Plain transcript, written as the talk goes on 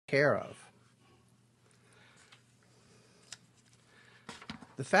care of.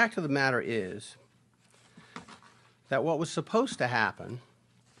 The fact of the matter is that what was supposed to happen,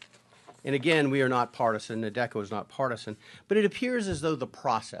 and again, we are not partisan, NADECO is not partisan, but it appears as though the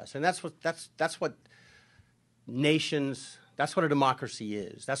process, and that's what nations, that's what a democracy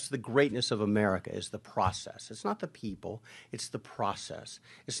is. That's the greatness of America, is the process. It's not the people, it's the process.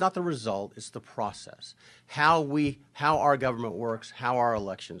 It's not the result, it's the process. How our government works, how our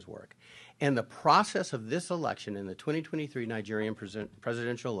elections work. And the process of this election in the 2023 Nigerian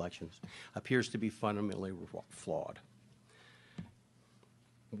presidential elections appears to be fundamentally flawed.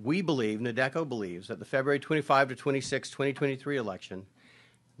 We believe, NADECO believes, that the February 25 to 26, 2023 election,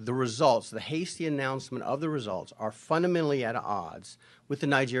 the results, the hasty announcement of the results, are fundamentally at odds with the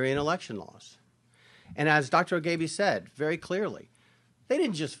Nigerian election laws. And as Dr. Ogebi said very clearly, they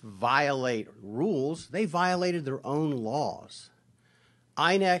didn't just violate rules, they violated their own laws.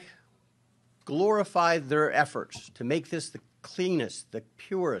 INEC glorified their efforts to make this the cleanest, the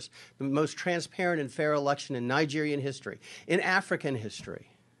purest, the most transparent and fair election in Nigerian history, in African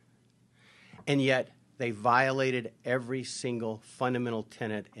history. And yet, they violated every single fundamental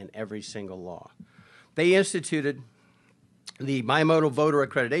tenet in every single law. They instituted the bimodal voter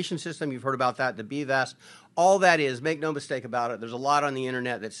accreditation system. You've heard about that, the BVAS. All that is, make no mistake about it, there's a lot on the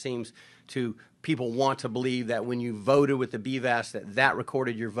internet that seems to, people want to believe that when you voted with the BVAS that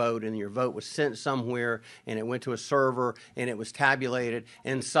recorded your vote and your vote was sent somewhere and it went to a server and it was tabulated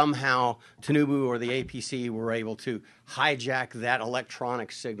and somehow Tinubu or the APC were able to hijack that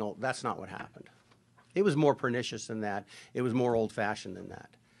electronic signal. That's not what happened. It was more pernicious than that. It was more old-fashioned than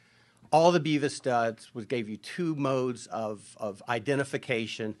that. All the BVAS does was gave you two modes of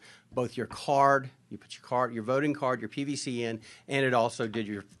identification, both your card, you put your voting card, your PVC in, and it also did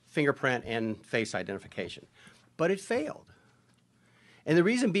your fingerprint and face identification. But it failed. And the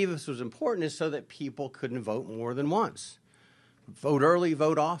reason BVAS was important is so that people couldn't vote more than once. Vote early,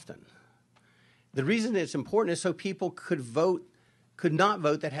 vote often. The reason it's important is so people could not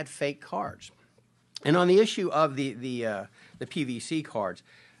vote that had fake cards. And on the issue of the PVC cards,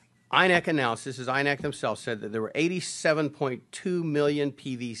 INEC announced, this is INEC themselves, said that there were 87.2 million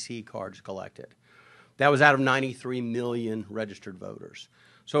PVC cards collected. That was out of 93 million registered voters.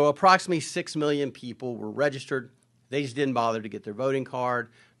 So approximately 6 million people were registered. They just didn't bother to get their voting card.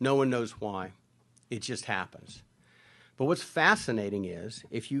 No one knows why. It just happens. But what's fascinating is,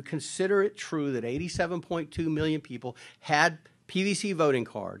 if you consider it true that 87.2 million people had PVC voting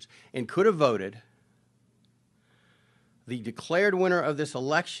cards and could have voted, the declared winner of this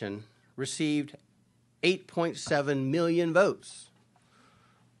election received 8.7 million votes.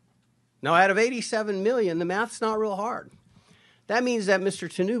 Now, out of 87 million, the math's not real hard. That means that Mr.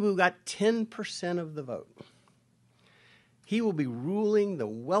 Tinubu got 10% of the vote. He will be ruling the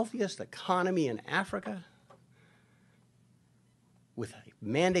wealthiest economy in Africa with a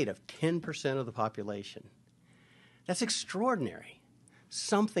mandate of 10% of the population. That's extraordinary.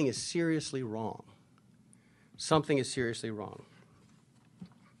 Something is seriously wrong. Something is seriously wrong.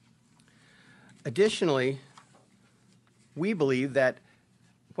 Additionally, we believe that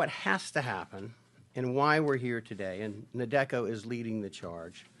what has to happen and why we're here today, and NADECO is leading the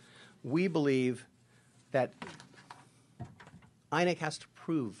charge, we believe that INEC has to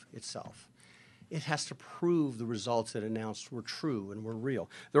prove itself. It has to prove the results it announced were true and were real.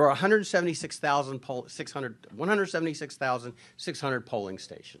 There are 176,600 polling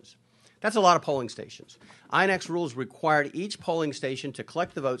stations. That's a lot of polling stations. INEC's rules required each polling station to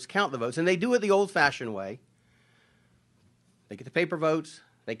collect the votes, count the votes, and they do it the old-fashioned way. They get the paper votes,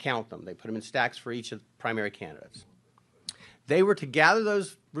 they count them. They put them in stacks for each of the primary candidates. They were to gather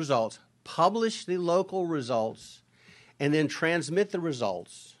those results, publish the local results, and then transmit the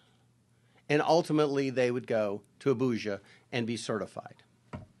results, and ultimately they would go to Abuja and be certified.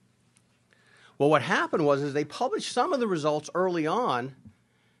 Well, what happened was they published some of the results early on,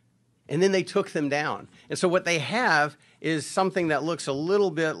 and then they took them down. And so what they have is something that looks a little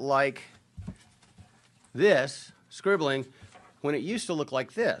bit like this, scribbling, when it used to look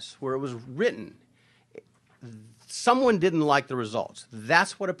like this, where it was written. Someone didn't like the results.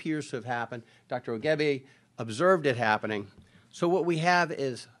 That's what appears to have happened. Dr. Ogebi observed it happening. So what we have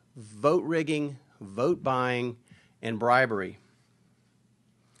is vote rigging, vote buying, and bribery.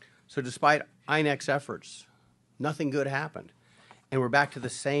 So despite INEC's efforts, nothing good happened. And we're back to the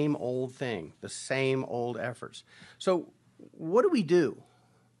same old thing, the same old efforts. So what do we do?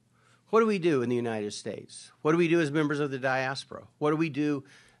 What do we do in the United States? What do we do as members of the diaspora? What do we do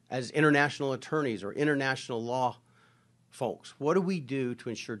as international attorneys or international law folks? What do we do to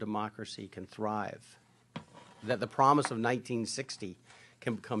ensure democracy can thrive? That the promise of 1960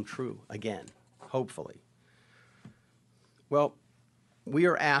 can become true again, hopefully. Well, we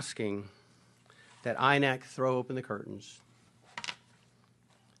are asking that INEC throw open the curtains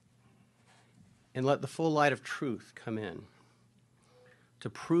and let the full light of truth come in to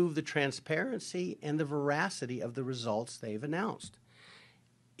prove the transparency and the veracity of the results they've announced.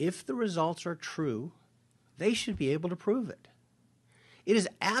 If the results are true, they should be able to prove it. It is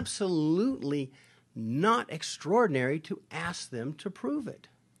absolutely not extraordinary to ask them to prove it.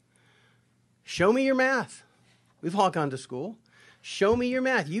 Show me your math. We've all gone to school. Show me your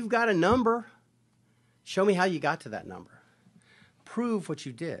math. You've got a number. Show me how you got to that number. Prove what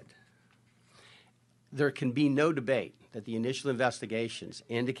you did. There can be no debate that the initial investigations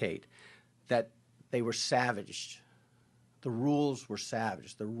indicate that they were savaged. The rules were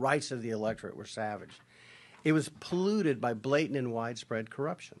savaged. The rights of the electorate were savaged. It was polluted by blatant and widespread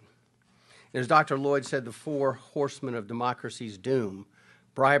corruption. And as Dr. Lloyd said, the four horsemen of democracy's doom,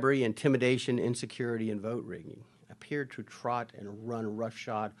 bribery, intimidation, insecurity, and vote rigging, appeared to trot and run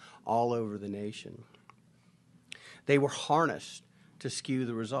roughshod all over the nation. They were harnessed to skew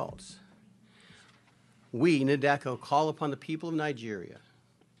the results. We, NADECO, call upon the people of Nigeria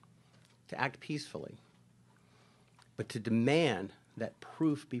to act peacefully, but to demand that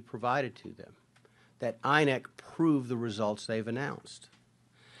proof be provided to them, that INEC prove the results they've announced.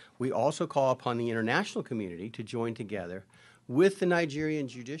 We also call upon the international community to join together with the Nigerian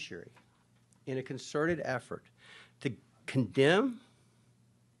judiciary in a concerted effort to condemn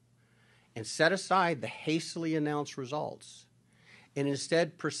and set aside the hastily announced results and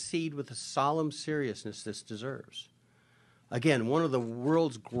instead proceed with the solemn seriousness this deserves. Again, one of the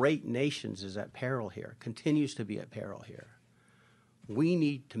world's great nations is at peril here, continues to be at peril here. We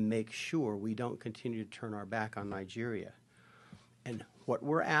need to make sure we don't continue to turn our back on Nigeria. And what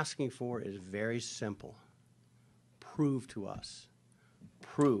we're asking for is very simple. Prove to us.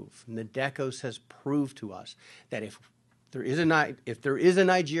 Prove. NADECO says prove to us that if there is a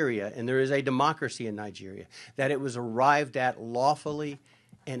Nigeria and there is a democracy in Nigeria, that it was arrived at lawfully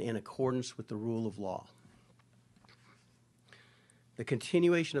and in accordance with the rule of law. The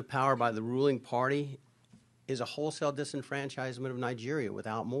continuation of power by the ruling party is a wholesale disenfranchisement of Nigeria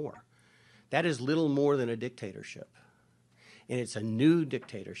without more. That is little more than a dictatorship. And it's a new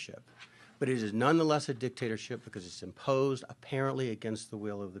dictatorship. But it is nonetheless a dictatorship because it's imposed apparently against the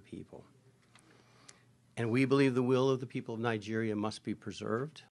will of the people. And we believe the will of the people of Nigeria must be preserved.